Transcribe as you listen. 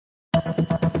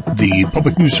The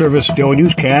Public News Service Daily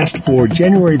Newscast for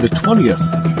January the 20th,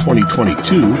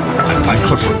 2022. I'm Mike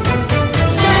Clifford.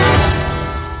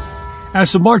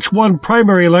 As the March 1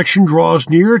 primary election draws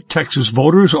near, Texas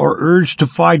voters are urged to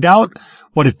find out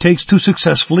what it takes to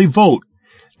successfully vote.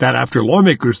 That after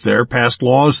lawmakers there passed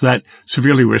laws that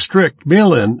severely restrict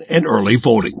mail-in and early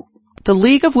voting. The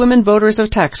League of Women Voters of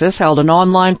Texas held an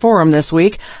online forum this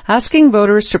week asking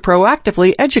voters to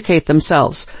proactively educate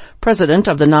themselves. President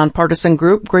of the nonpartisan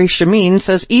group, Grace Shameen,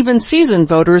 says even seasoned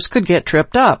voters could get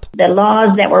tripped up. The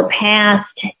laws that were passed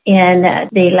in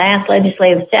the last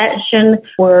legislative session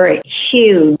were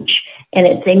huge, and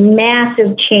it's a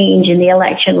massive change in the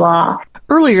election law.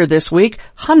 Earlier this week,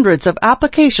 hundreds of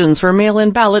applications for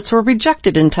mail-in ballots were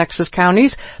rejected in Texas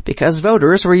counties because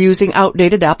voters were using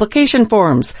outdated application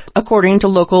forms, according to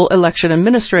local election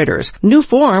administrators. New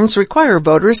forms require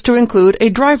voters to include a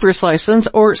driver's license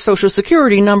or social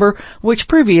security number, which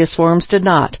previous forms did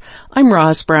not. I'm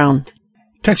Roz Brown.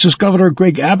 Texas Governor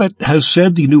Greg Abbott has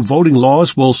said the new voting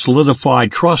laws will solidify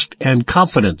trust and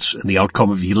confidence in the outcome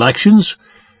of elections.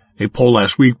 A poll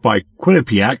last week by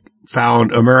Quinnipiac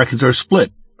found Americans are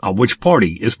split on which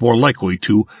party is more likely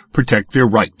to protect their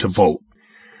right to vote.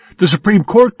 The Supreme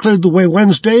Court cleared the way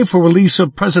Wednesday for release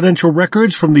of presidential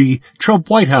records from the Trump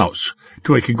White House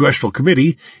to a congressional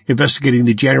committee investigating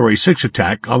the January 6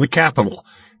 attack on the Capitol.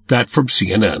 That from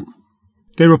CNN.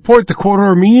 They report the court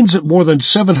order means that more than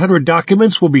 700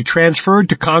 documents will be transferred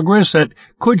to Congress that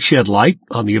could shed light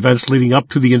on the events leading up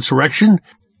to the insurrection.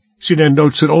 CNN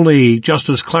notes that only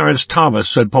Justice Clarence Thomas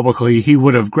said publicly he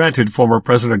would have granted former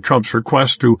President Trump's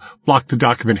request to block the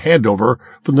document handover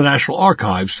from the National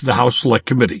Archives to the House Select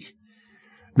Committee.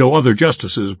 No other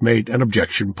justices made an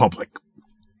objection public.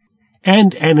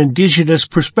 And an indigenous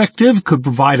perspective could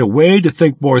provide a way to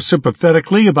think more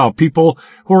sympathetically about people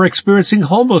who are experiencing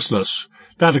homelessness.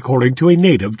 That according to a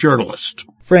Native journalist.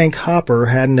 Frank Hopper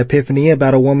had an epiphany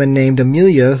about a woman named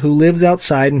Amelia who lives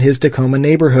outside in his Tacoma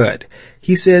neighborhood.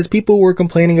 He says people were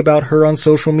complaining about her on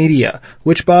social media,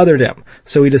 which bothered him,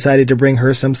 so he decided to bring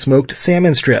her some smoked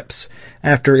salmon strips.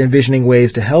 After envisioning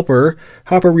ways to help her,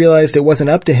 Hopper realized it wasn't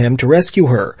up to him to rescue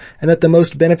her, and that the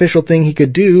most beneficial thing he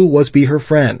could do was be her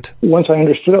friend. Once I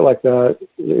understood it like that,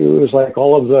 it was like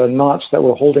all of the knots that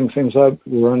were holding things up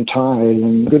were untied,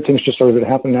 and good things just started to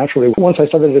happen naturally. Once I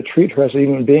started to treat her as a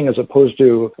human being as opposed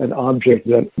to an object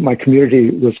that my community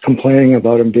was complaining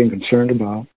about and being concerned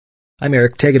about. I'm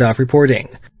Eric Tegedoff reporting.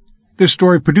 This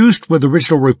story produced with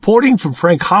original reporting from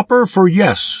Frank Hopper for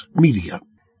Yes Media.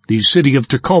 The city of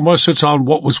Tacoma sits on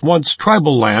what was once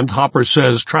tribal land. Hopper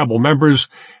says tribal members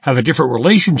have a different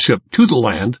relationship to the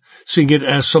land, seeing it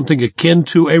as something akin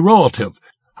to a relative.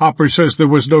 Hopper says there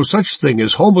was no such thing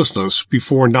as homelessness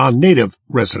before non-native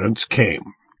residents came.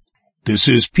 This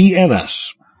is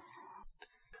PNS.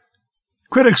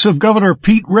 Critics of Governor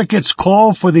Pete Ricketts'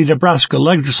 call for the Nebraska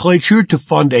legislature to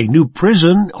fund a new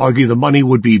prison argue the money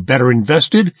would be better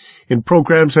invested in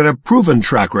programs that have proven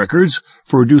track records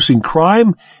for reducing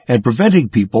crime and preventing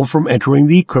people from entering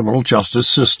the criminal justice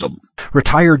system.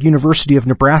 Retired University of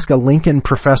Nebraska-Lincoln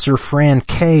professor Fran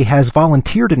Kay has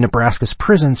volunteered in Nebraska's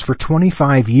prisons for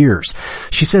 25 years.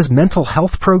 She says mental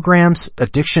health programs,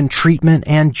 addiction treatment,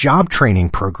 and job training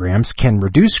programs can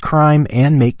reduce crime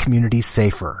and make communities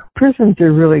safer. Prisons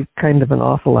are really kind of an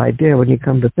awful idea when you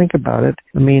come to think about it.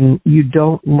 I mean, you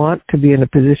don't want to be in a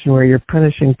position where you're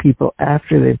punishing people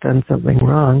after they've done something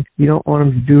wrong. You don't want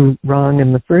them to do wrong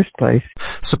in the first place.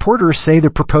 Supporters say the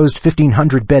proposed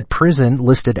 1,500-bed prison,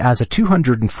 listed as a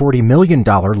 $240 million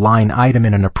line item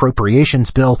in an appropriations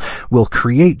bill, will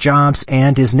create jobs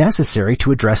and is necessary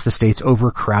to address the state's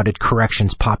overcrowded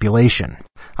corrections population.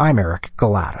 I'm Eric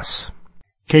Galatas.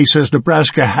 Kay says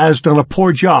Nebraska has done a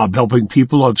poor job helping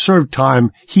people who have served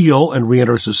time heal and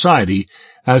reenter society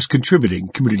as contributing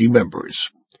community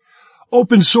members.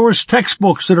 Open source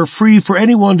textbooks that are free for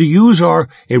anyone to use are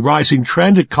a rising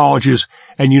trend at colleges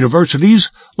and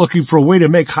universities looking for a way to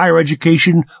make higher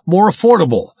education more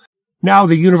affordable. Now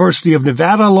the University of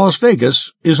Nevada, Las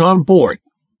Vegas is on board.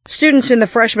 Students in the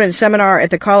freshman seminar at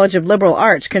the College of Liberal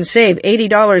Arts can save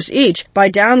 $80 each by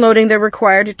downloading the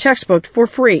required textbook for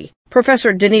free.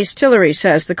 Professor Denise Tillery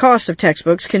says the cost of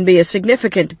textbooks can be a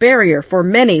significant barrier for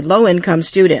many low-income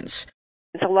students.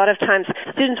 A lot of times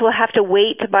students will have to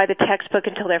wait to buy the textbook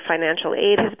until their financial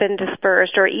aid has been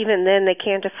dispersed, or even then they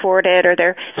can't afford it, or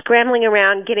they're scrambling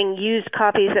around getting used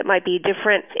copies that might be a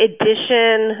different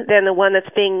edition than the one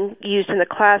that's being used in the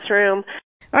classroom.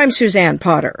 I'm Suzanne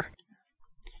Potter.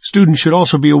 Students should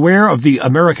also be aware of the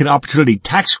American Opportunity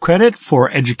Tax Credit for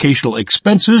educational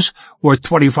expenses worth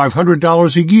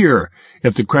 $2,500 a year.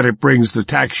 If the credit brings the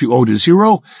tax you owe to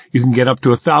zero, you can get up to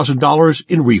 $1,000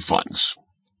 in refunds.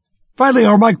 Finally,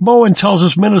 our Mike Bowen tells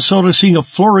us Minnesota is seeing a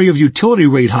flurry of utility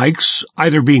rate hikes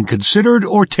either being considered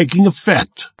or taking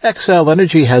effect. Xcel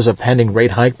Energy has a pending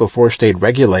rate hike before state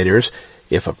regulators.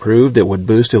 If approved, it would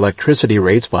boost electricity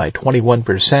rates by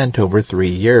 21% over 3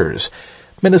 years.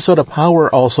 Minnesota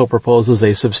Power also proposes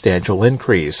a substantial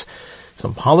increase.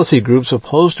 Some policy groups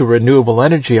opposed to renewable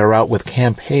energy are out with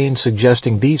campaigns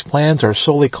suggesting these plans are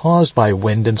solely caused by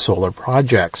wind and solar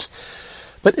projects.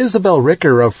 But Isabel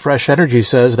Ricker of Fresh Energy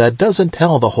says that doesn't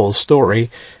tell the whole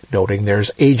story, noting there's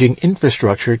aging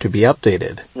infrastructure to be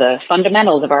updated. The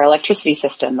fundamentals of our electricity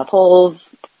system, the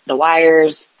poles, the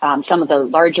wires, some of the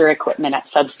larger equipment at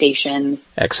substations.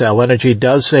 Xcel Energy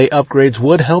does say upgrades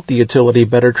would help the utility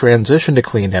better transition to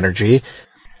clean energy.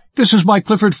 This is Mike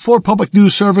Clifford for Public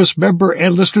News Service, member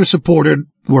and listener supported.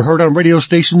 We're heard on radio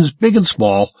stations big and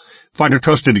small. Find our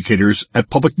trust indicators at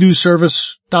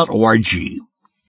publicnewsservice.org.